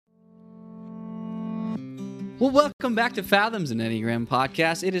Well, welcome back to Fathoms, an Enneagram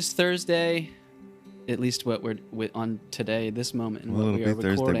podcast. It is Thursday, at least what we're on today, this moment, and well, what we are it'll be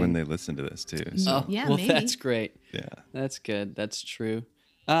recording. Thursday when they listen to this too. So. Oh, Yeah, well, maybe. that's great. Yeah, That's good. That's true.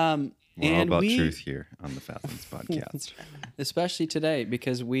 we're all And about truth here on the Fathoms podcast. Especially today,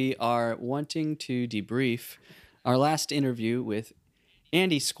 because we are wanting to debrief our last interview with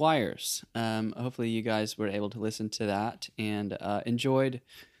Andy Squires. Hopefully you guys were able to listen to that and enjoyed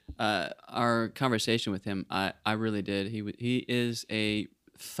our conversation with him. I really did. He is a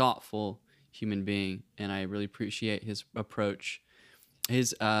thoughtful human being, and I really appreciate his approach.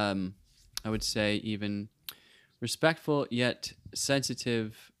 His, I would say, even respectful yet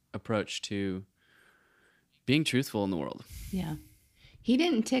sensitive approach to being truthful in the world. Yeah. He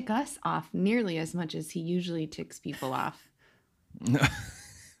didn't tick us off nearly as much as he usually ticks people off.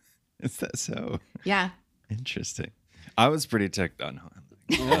 Is that so? Yeah. Interesting. I was pretty ticked on him.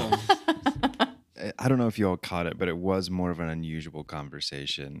 I don't know if you all caught it, but it was more of an unusual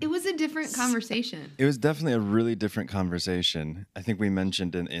conversation. It was a different conversation. It was definitely a really different conversation. I think we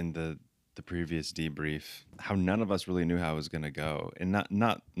mentioned in the previous debrief how none of us really knew how it was going to go, and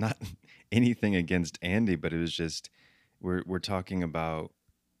not anything against Andy, but it was just we're talking about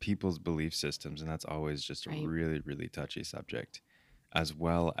people's belief systems, and that's always just a really, really touchy subject, as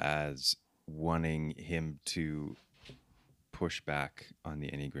well as wanting him to push back on the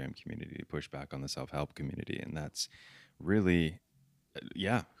Enneagram community, push back on the self-help community, and that's really,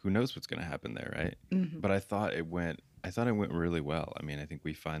 who knows what's going to happen there, right? Mm-hmm. But I thought it went really well. I mean, I think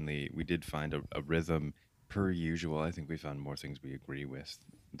we did find a rhythm per usual. I think we found more things we agree with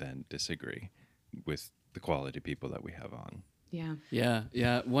than disagree with the quality people that we have on. Yeah.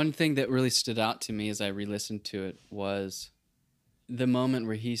 Yeah. One thing that really stood out to me as I re-listened to it was the moment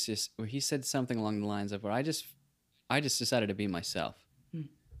where he said something along the lines of, where I just decided to be myself.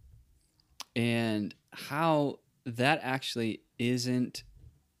 And how that actually isn't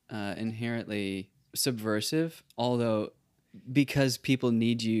inherently subversive, although because people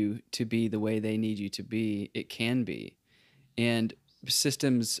need you to be the way they need you to be, it can be. And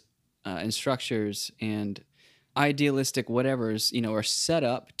systems and structures and idealistic whatevers, are set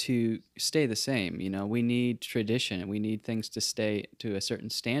up to stay the same. We need tradition and we need things to stay to a certain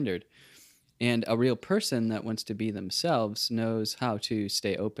standard. And a real person that wants to be themselves knows how to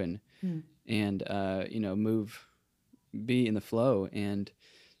stay open and, be in the flow and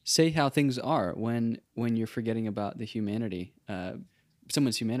say how things are when you're forgetting about the humanity,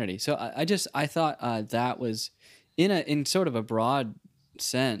 someone's humanity. So I thought that was in sort of a broad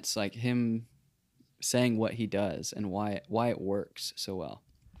sense, like him saying what he does and why it works so well.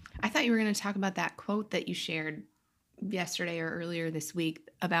 I thought you were going to talk about that quote that you shared yesterday or earlier this week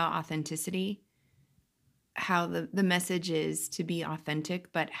about authenticity, how the message is to be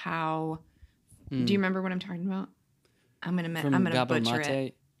authentic, but how do you remember what I'm talking about? I'm gonna butcher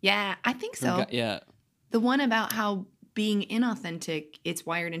it. Yeah, I think so. The one about how being inauthentic, it's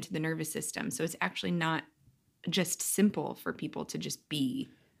wired into the nervous system, so it's actually not just simple for people to just be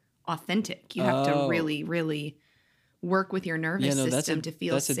authentic. You have to really, really work with your nervous system to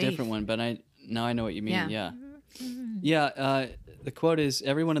feel safe. That's a different one, but now I know what you mean. Yeah. The quote is,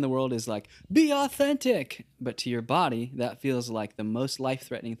 everyone in the world is like, be authentic. But to your body, that feels like the most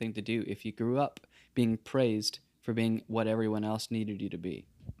life-threatening thing to do if you grew up being praised for being what everyone else needed you to be.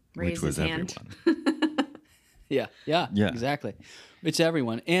 Raise which was his hand. everyone. Yeah, exactly. It's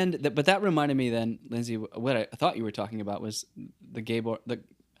everyone. But that reminded me then, Lindsay, what I thought you were talking about was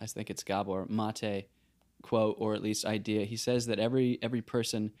I think it's Gabor Mate quote, or at least idea. He says that every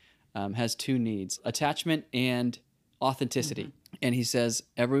person has two needs: attachment and authenticity. Mm-hmm. And he says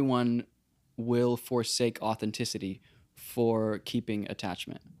everyone will forsake authenticity for keeping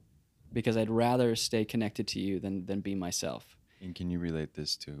attachment, because I'd rather stay connected to you than be myself. And can you relate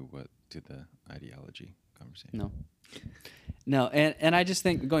this to the ideology conversation? No. And I just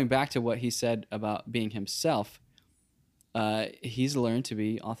think, going back to what he said about being himself, he's learned to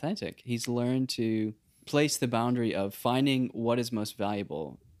be authentic. He's learned to place the boundary of finding what is most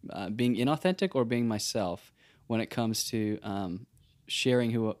valuable, being inauthentic or being myself, when it comes to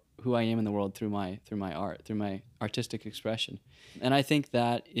sharing who I am in the world through my art, through my artistic expression. And I think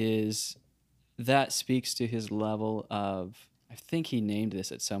that speaks to his level of, I think he named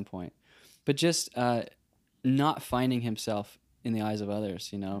this at some point, but just not finding himself in the eyes of others,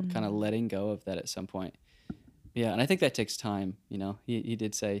 kind of letting go of that at some point. Yeah, and I think that takes time. He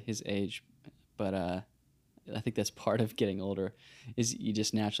did say his age, but I think that's part of getting older, is you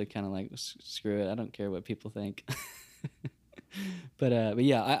just naturally kind of like, screw it, I don't care what people think. But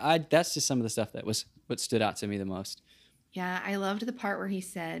yeah, I that's just some of the stuff that was what stood out to me the most. Yeah, I loved the part where he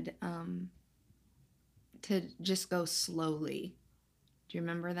said, to just go slowly. Do you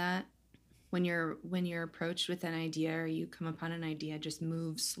remember that? When you're approached with an idea or you come upon an idea, just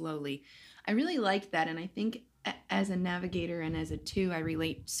move slowly. I really like that, and I think as a navigator and as a two, I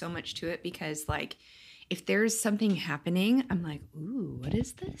relate so much to it because like if there's something happening, I'm like, ooh, what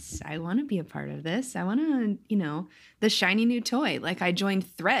is this? I want to be a part of this. I want to, the shiny new toy. Like I joined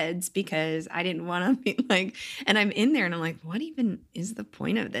Threads because I didn't want to be like, and I'm in there and I'm like, what even is the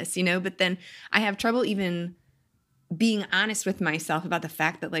point of this? But then I have trouble even being honest with myself about the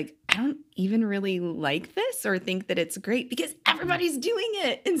fact that like I don't even really like this or think that it's great because everybody's doing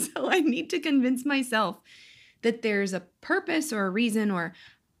it. And so I need to convince myself that there's a purpose or a reason, or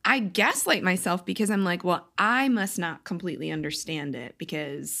I gaslight myself because I'm like, well, I must not completely understand it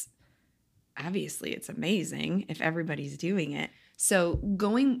because obviously it's amazing if everybody's doing it. So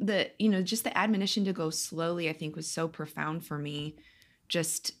just the admonition to go slowly, I think was so profound for me.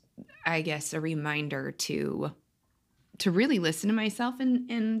 Just, I guess, a reminder to really listen to myself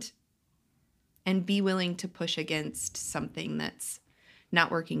and be willing to push against something that's not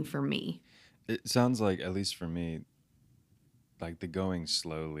working for me. It sounds like, at least for me, like the going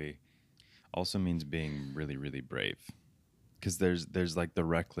slowly also means being really, really brave. Because there's like the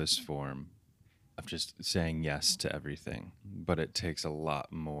reckless form of just saying yes to everything. But it takes a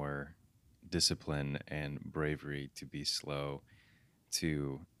lot more discipline and bravery to be slow,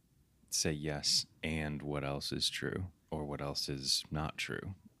 to say yes and what else is true or what else is not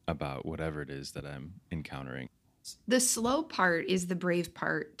true about whatever it is that I'm encountering. The slow part is the brave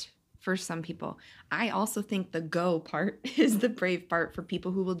part for some people. I also think the go part is the brave part for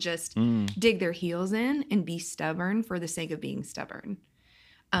people who will just dig their heels in and be stubborn for the sake of being stubborn.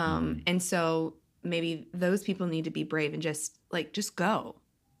 And so maybe those people need to be brave and just go.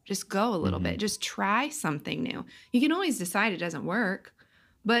 Just go a little bit. Just try something new. You can always decide it doesn't work,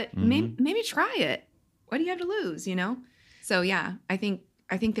 but maybe try it. What do you have to lose, So yeah, I think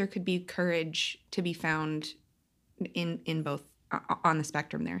there could be courage to be found in both on the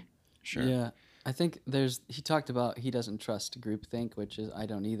spectrum there. Sure. Yeah, I think he talked about he doesn't trust groupthink, which is I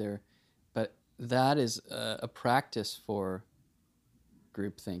don't either, but that is a practice for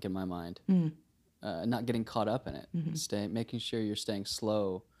groupthink in my mind. Not getting caught up in it, making sure you're staying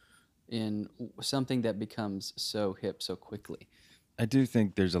slow in something that becomes so hip so quickly. I do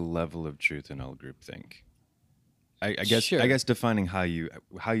think there's a level of truth in all groupthink. I guess Sure. I guess defining how you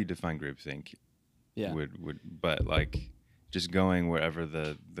define groupthink Yeah. would but like just going wherever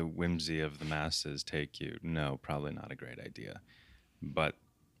the whimsy of the masses take you, no, probably not a great idea. But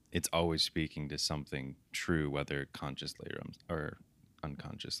it's always speaking to something true, whether consciously or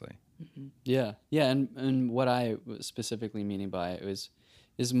unconsciously. Yeah, and what I was specifically meaning by it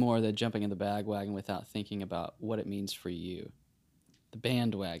is more the jumping in the bandwagon without thinking about what it means for you. The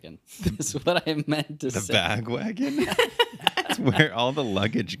bandwagon is what I meant to say. The bagwagon? That's where all the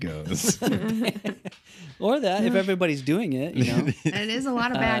luggage goes. Or that, if everybody's doing it, It is a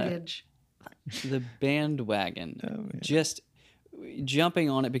lot of baggage. The bandwagon. Just jumping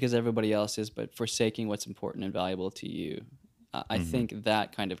on it because everybody else is, but forsaking what's important and valuable to you. I think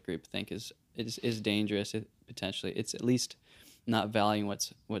that kind of groupthink is dangerous. Potentially, it's at least not valuing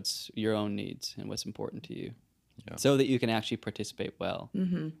what's your own needs and what's important to you, so that you can actually participate well.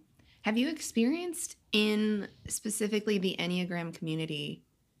 Have you experienced in specifically the Enneagram community?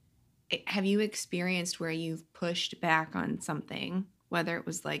 Have you experienced where you've pushed back on something, whether it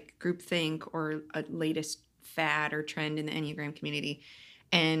was like groupthink or a latest fad or trend in the Enneagram community,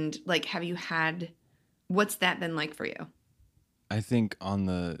 and like, what's that been like for you? I think in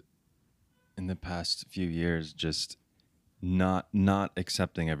the past few years, just not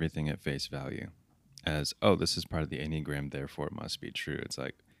accepting everything at face value as, oh, this is part of the Enneagram, therefore it must be true. It's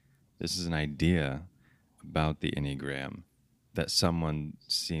like, this is an idea about the Enneagram that someone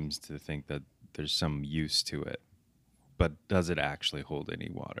seems to think that there's some use to it, but does it actually hold any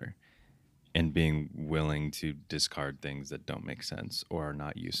water? And being willing to discard things that don't make sense or are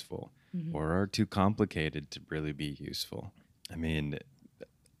not useful or are too complicated to really be useful. I mean,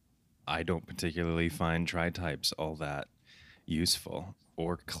 I don't particularly find tri-types all that useful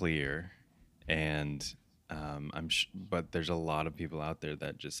or clear, and but there's a lot of people out there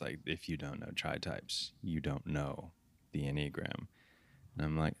that just like, if you don't know tri-types, you don't know the Enneagram. And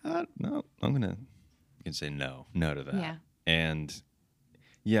I'm like, no, I'm gonna say no to that. Yeah. And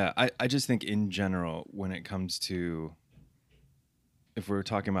yeah, I just think in general, when it comes to, if we're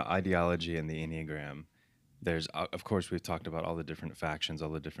talking about ideology and the Enneagram, there's, of course, we've talked about all the different factions, all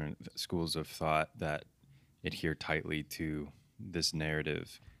the different schools of thought that adhere tightly to this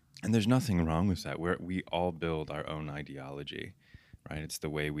narrative. And there's nothing wrong with that. We all build our own ideology. right? It's the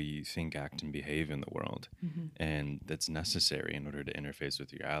way we think, act, and behave in the world. And that's necessary in order to interface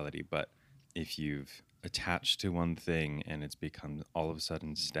with reality. But if you've attached to one thing and it's become all of a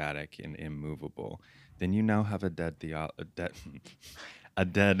sudden static and immovable, then you now have a dead a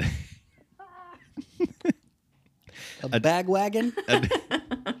dead A bag wagon?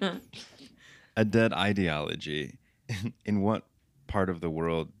 a dead ideology. In what part of the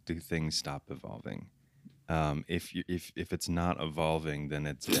world do things stop evolving? If it's not evolving, then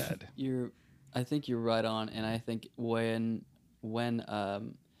it's dead. I think you're right on, and I think when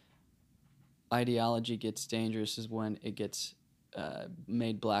ideology gets dangerous is when it gets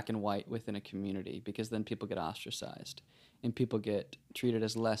made black and white within a community, because then people get ostracized and people get treated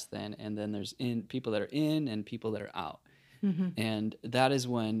as less than, and then there's people that are in and people that are out. And that is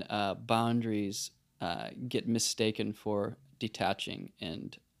when boundaries get mistaken for detaching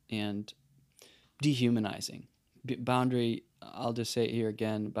and dehumanizing. I'll just say it here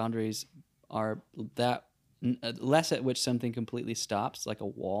again, boundaries are that less at which something completely stops, like a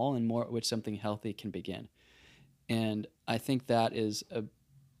wall, and more at which something healthy can begin. And I think that is a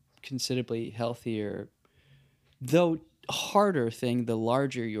considerably healthier, though harder thing, the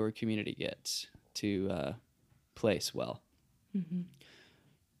larger your community gets to place well.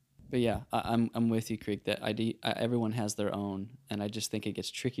 But yeah, I'm with you, Creek, that everyone has their own, and I just think it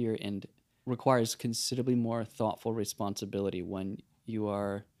gets trickier and requires considerably more thoughtful responsibility when you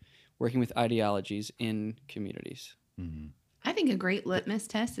are working with ideologies in communities. I think a great litmus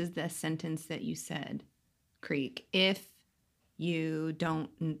test is the sentence that you said, Creek. If you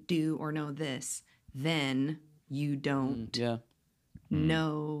don't do or know this, then you don't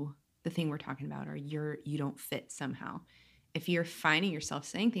know the thing we're talking about, or you don't fit somehow. If you're finding yourself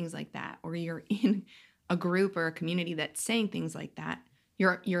saying things like that, or you're in a group or a community that's saying things like that,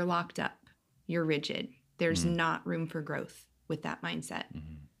 you're locked up. You're rigid. There's not room for growth with that mindset.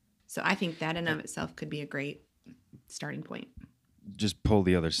 So I think that in and of itself could be a great starting point. Just pull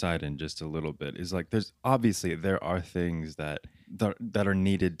the other side in just a little bit. Is like there are things that are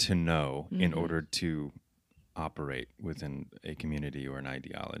needed to know in order to operate within a community or an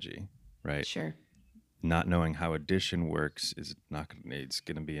ideology, right? Sure. Not knowing how addition works it's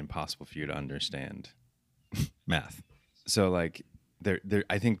going to be impossible for you to understand math. So like there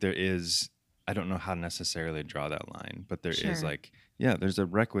I think there is, I don't know how to necessarily draw that line, but there is there's a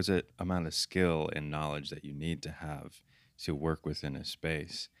requisite amount of skill and knowledge that you need to have to work within a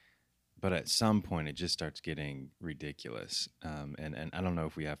space. But at some point it just starts getting ridiculous. And I don't know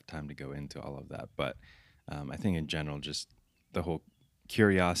if we have time to go into all of that, but I think in general, just the whole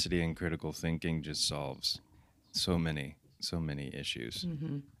curiosity and critical thinking just solves so many issues.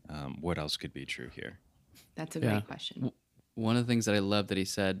 What else could be true here? That's a great question. One of the things that I love that he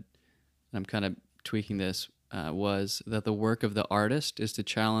said, and I'm kind of tweaking this, was that the work of the artist is to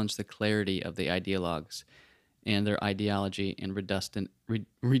challenge the clarity of the ideologues and their ideology and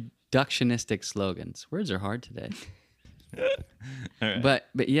reductionistic slogans. Words are hard today. Right.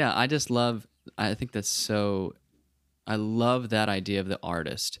 But yeah, I think that's so. I love that idea of the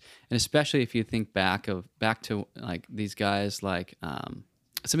artist, and especially if you think back to like these guys, like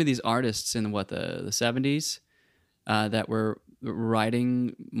some of these artists in the 70s that were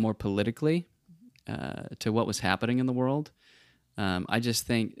writing more politically to what was happening in the world. I just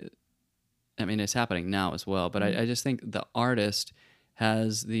think, I mean, it's happening now as well, but I just think the artist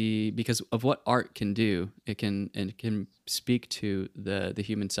has because of what art can do, it can speak to the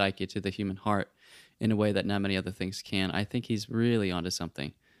human psyche, to the human heart, in a way that not many other things can. I think he's really onto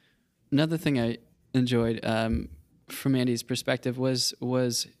something. Another thing I enjoyed from Andy's perspective was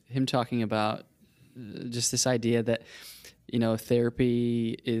him talking about just this idea that,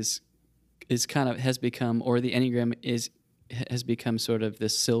 therapy is kind of has become, or the Enneagram has become sort of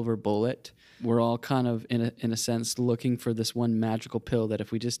this silver bullet. We're all kind of in a sense looking for this one magical pill that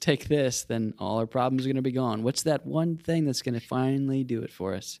if we just take this, then all our problems are going to be gone. What's that one thing that's going to finally do it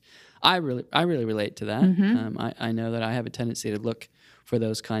for us? I really relate to that. I know that I have a tendency to look for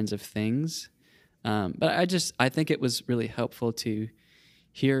those kinds of things, but I think it was really helpful to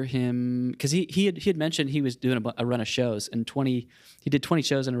hear him, because he had mentioned he was doing a run of shows, and he did 20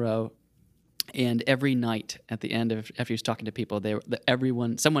 shows in a row. And every night at the end after he was talking to people,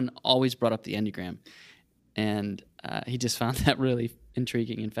 someone always brought up the Enneagram, and he just found that really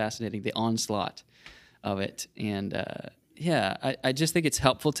intriguing and fascinating, the onslaught of it. And I just think it's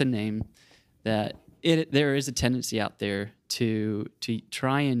helpful to name that there is a tendency out there to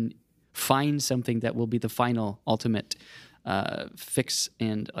try and find something that will be the final ultimate fix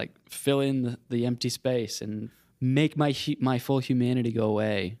and like fill in the empty space and make my full humanity go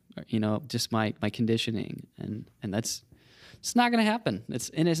away, just my conditioning, and that's It's not going to happen.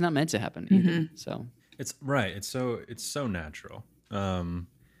 It's not meant to happen either. So It's right. It's so natural. And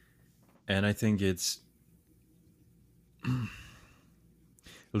I think it's, at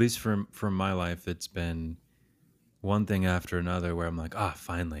least for my life, it's been one thing after another where I'm like,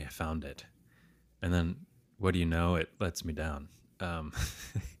 finally I found it. And then what do you know? It lets me down.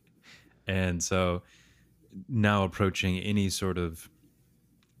 And so now approaching any sort of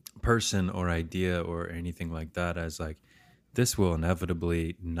person or idea or anything like that as like, this will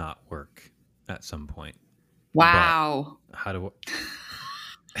inevitably not work at some point. Wow. But how do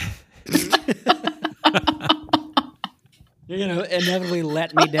you're going to inevitably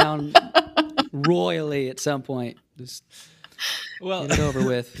let me down royally at some point. Just get it over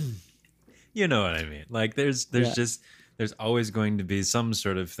with. You know what I mean? Like there's always going to be some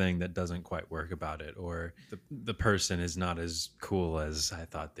sort of thing that doesn't quite work about it, or the person is not as cool as I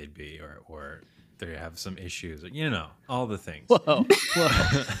thought they'd be, or they have some issues, all the things. Whoa.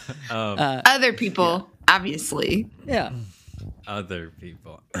 Other people, obviously. Yeah. Other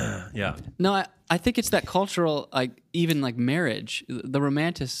people. Yeah. No, I think it's that cultural, like even like marriage, the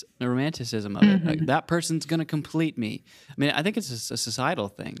romanticism of it. Like, that person's going to complete me. I mean, I think it's a societal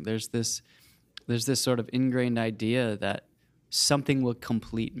thing. There's this sort of ingrained idea that something will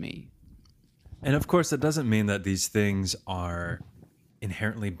complete me. And of course, that doesn't mean that these things are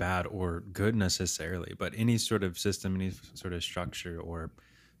inherently bad or good necessarily, but any sort of system, any sort of structure or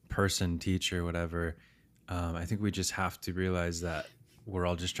person, teacher, whatever, I think we just have to realize that we're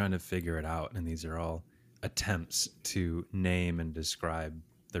all just trying to figure it out. And these are all attempts to name and describe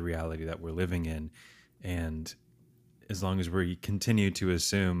the reality that we're living in. And as long as we continue to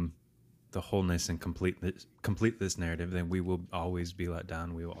assume the wholeness and complete this narrative, then we will always be let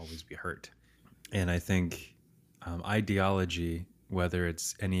down. We will always be hurt. And I think ideology, whether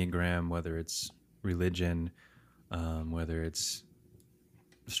it's Enneagram, whether it's religion, whether it's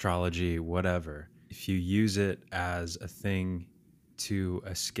astrology, whatever, if you use it as a thing to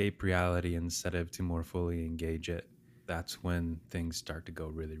escape reality instead of to more fully engage it, that's when things start to go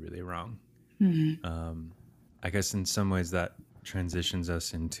really, really wrong. I guess in some ways that transitions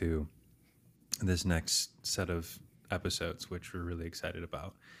us into this next set of episodes, which we're really excited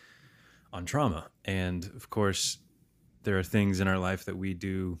about, on trauma. And of course, there are things in our life that we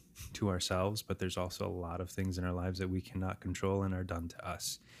do to ourselves, but there's also a lot of things in our lives that we cannot control and are done to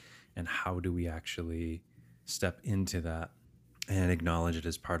us. And how do we actually step into that and acknowledge it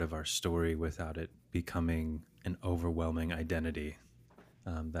as part of our story without it becoming an overwhelming identity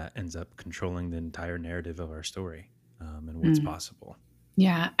that ends up controlling the entire narrative of our story and what's possible?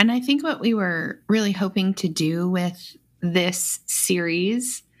 Yeah. And I think what we were really hoping to do with this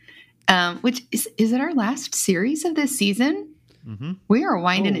series, which is it our last series of this season? Mm-hmm. We are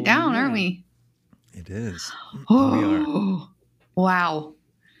winding it down, aren't we? It is. Oh, We are. Wow.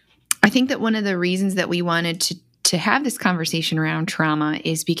 I think that one of the reasons that we wanted to have this conversation around trauma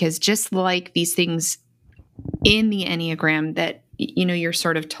is because just like these things in the Enneagram that, you're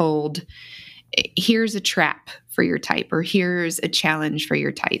sort of told, here's a trap for your type, or here's a challenge for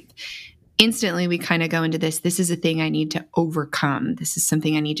your type. Instantly, we kind of go into this is a thing I need to overcome. This is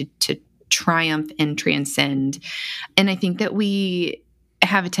something I need to triumph and transcend. And I think that we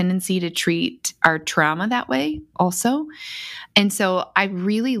have a tendency to treat our trauma that way also. And so I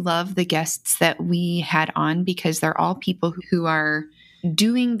really love the guests that we had on because they're all people who are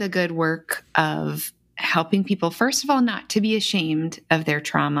doing the good work of helping people, first of all, not to be ashamed of their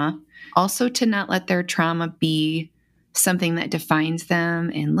trauma, also to not let their trauma be something that defines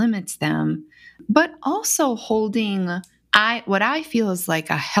them and limits them, but also holding what I feel is like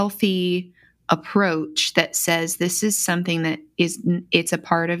a healthy approach that says this is something that it's a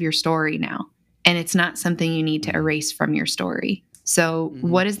part of your story now, and it's not something you need to erase from your story. So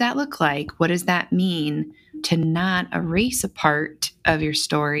what does that look like? What does that mean to not erase a part of your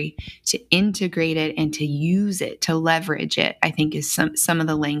story, to integrate it and to use it, to leverage it, I think is some of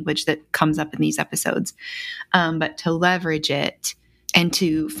the language that comes up in these episodes. But to leverage it and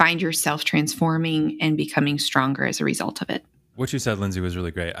to find yourself transforming and becoming stronger as a result of it. What you said, Lindsay, was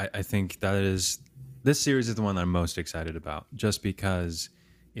really great. I think this series is the one that I'm most excited about, just because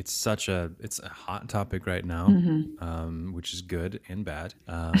it's a hot topic right now, which is good and bad.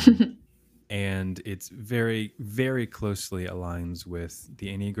 And it's very, very closely aligns with the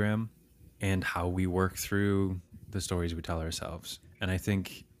Enneagram and how we work through the stories we tell ourselves. And I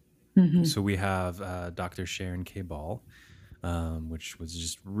think, so we have Dr. Sharon K. Ball, which was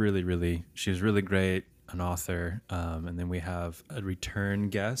just really, really, she was really great, an author. And then we have a return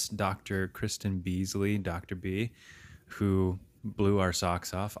guest, Dr. Kristen Beasley, Dr. B, who blew our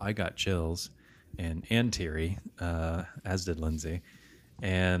socks off. I got chills. and Thierry, as did Lindsay,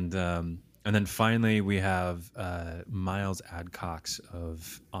 and then finally we have Miles Adcox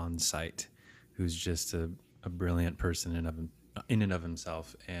of On Site, who's just a brilliant person in and of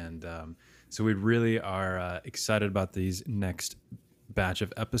himself, and so we really are excited about these next batch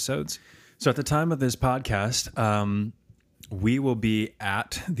of episodes. So at the time of this podcast, we will be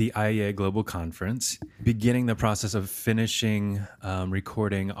at the IEA Global Conference, beginning the process of finishing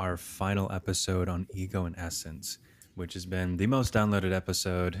recording our final episode on Ego and Essence, which has been the most downloaded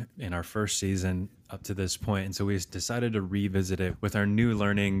episode in our first season up to this point. And so we decided to revisit it with our new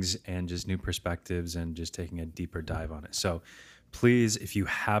learnings and just new perspectives and just taking a deeper dive on it. So please, if you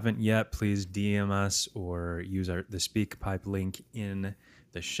haven't yet, please DM us or use the SpeakPipe link in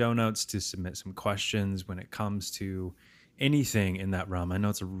the show notes to submit some questions when it comes to anything in that realm. I know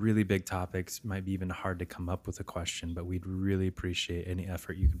it's a really big topic. It might be even hard to come up with a question, but we'd really appreciate any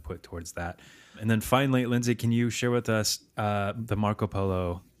effort you can put towards that. And then finally, Lindsay, can you share with us the Marco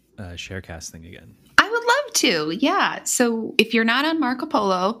Polo Sharecast thing again? I would love to. Yeah. So if you're not on Marco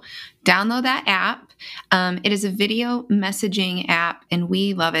Polo, download that app. It is a video messaging app, and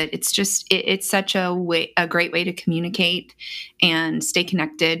we love it. It's just it's such a great way to communicate and stay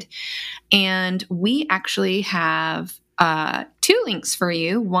connected. And we actually have two links for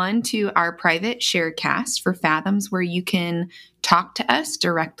you. One to our private Sharecast for Fathoms, where you can talk to us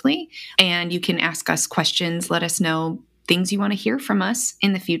directly and you can ask us questions, let us know things you want to hear from us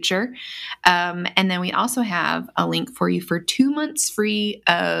in the future. And then we also have a link for you for 2 months free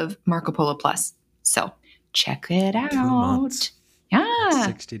of Marco Polo Plus. So check it out. 2 months. Yeah. That's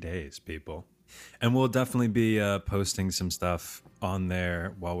 60 days, people. And we'll definitely be posting some stuff on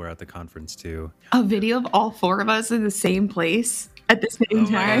there while we're at the conference too. A video of all four of us in the same place at the same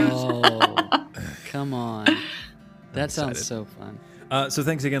time. Oh, come on. That sounds so fun. So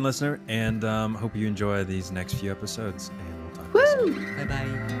thanks again, listener, and hope you enjoy these next few episodes. And we'll talk to you soon.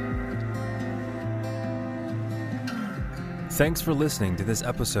 Bye-bye. Thanks for listening to this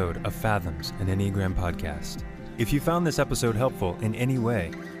episode of Fathoms, an Enneagram podcast. If you found this episode helpful in any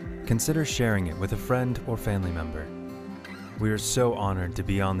way, consider sharing it with a friend or family member. We are so honored to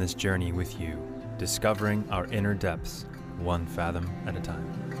be on this journey with you, discovering our inner depths, one fathom at a time.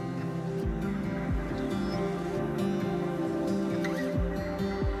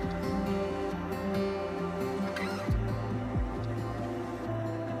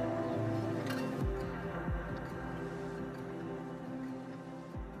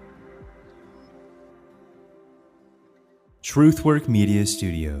 Truthwork Media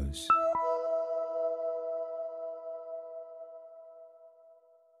Studios.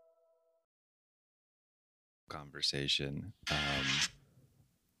 Conversation.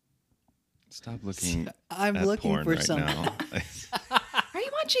 Stop looking. I'm at looking porn for right something. now. Are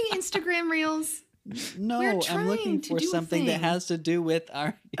you watching Instagram Reels? No, We're I'm trying looking to for do a something that thing. has to do with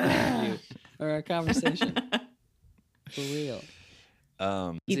our interview or our conversation. For real.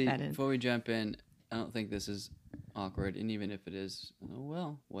 Keep See, that in. before we jump in, I don't think this is awkward, and even if it is, oh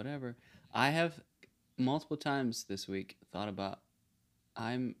well, whatever. I have multiple times this week thought about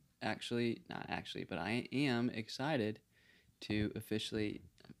I'm actually not actually, but I am excited to officially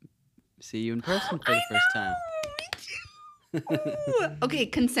see you in person for the first time. Ooh. Okay,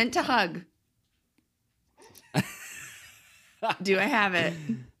 consent to hug. Do I have it?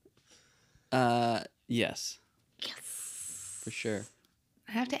 Yes, Yes. for sure.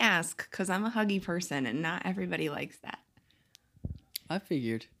 I have to ask because I'm a huggy person and not everybody likes that. I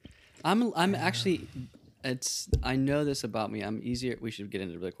figured. I'm actually. I know this about me. I'm easier. We should get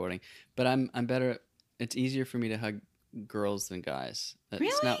into the recording, but I'm better. It's easier for me to hug girls than guys.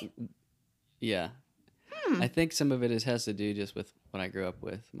 It's not. Really? Yeah. I think some of it has to do just with what I grew up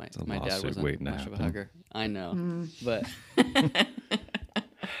with. My dad lawsuit wasn't waiting to much of a happen. hugger. I know, but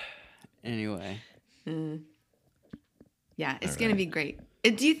anyway. Yeah, it's All going to right. be great.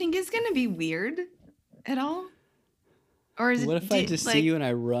 Do you think it's going to be weird at all? Or is What it if I just see you and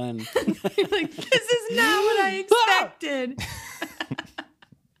I run? you're like, this is not what I expected.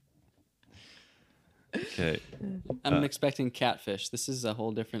 Okay. I'm expecting catfish. This is a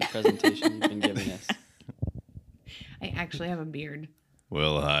whole different presentation you've been giving us. I actually have a beard.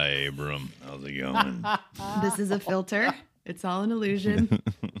 Well, hi, Abram. How's it going? This is a filter. It's all an illusion.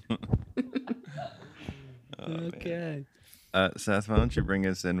 Okay. Seth, why don't you bring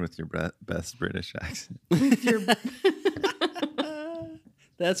us in with your best British accent?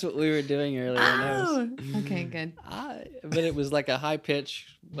 That's what we were doing earlier. and I was- Oh, okay, good. but it was like a high pitch.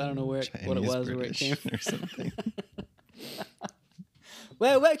 I don't know what it Chinese was or where it came British from. or something.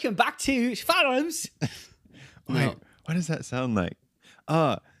 Well, welcome back to Fathoms. Wait, what does that sound like?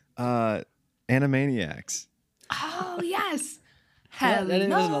 Animaniacs. Oh, yes. Yeah, Eddie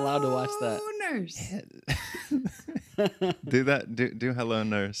wasn't allowed to watch that. Nurse. Do that. Do Hello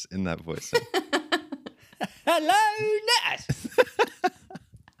Nurse in that voice. Hello, Ness.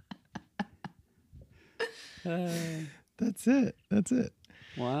 That's it. That's it.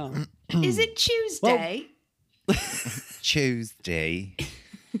 Wow. Is it Tuesday? Tuesday.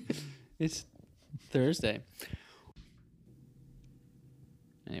 It's Thursday.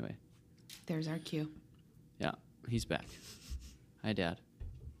 Anyway, There's our cue. yeah, he's back. Hi, Dad.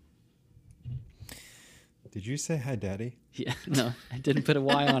 Did you say hi, Daddy? Yeah, no, I didn't put a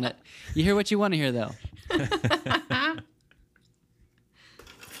Y on it. You hear what you want to hear, though.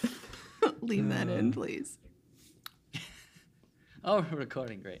 Leave that in, please. Oh, we're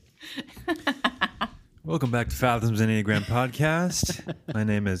recording. Great. Welcome back to Fathoms and Enneagram Podcast. My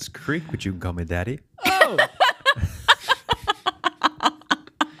name is Creek, but you can call me Daddy. Oh!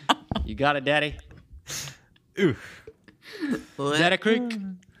 You got it, Daddy. Ooh. Daddy Creek.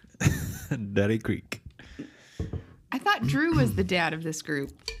 Daddy Creek. I thought Drew was the dad of this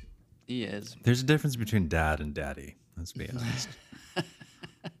group. He is. There's a difference between dad and daddy. Let's be honest.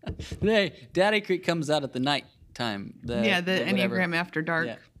 Hey, Daddy Creek comes out at the night time. The whatever. Enneagram After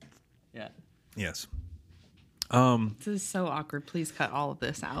Dark. Yeah. Yes. This is so awkward. Please cut all of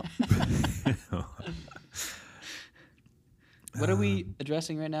this out. What are we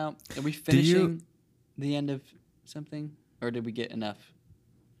addressing right now? Are we finishing the end of something? Or did we get enough?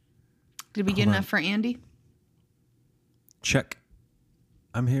 Did we get enough for Andy? Check.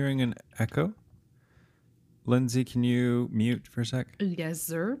 I'm hearing an echo. Lindsay, can you mute for a sec? Yes,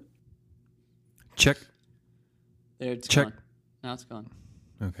 sir. Check. There, it's Check. gone. Now it's gone.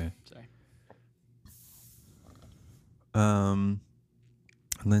 Okay. Sorry.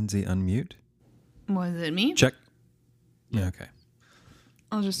 Lindsay, unmute. Was it me? Check. Yeah, okay.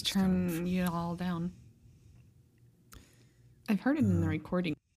 I'll just turn you all down. I've heard it in the recording.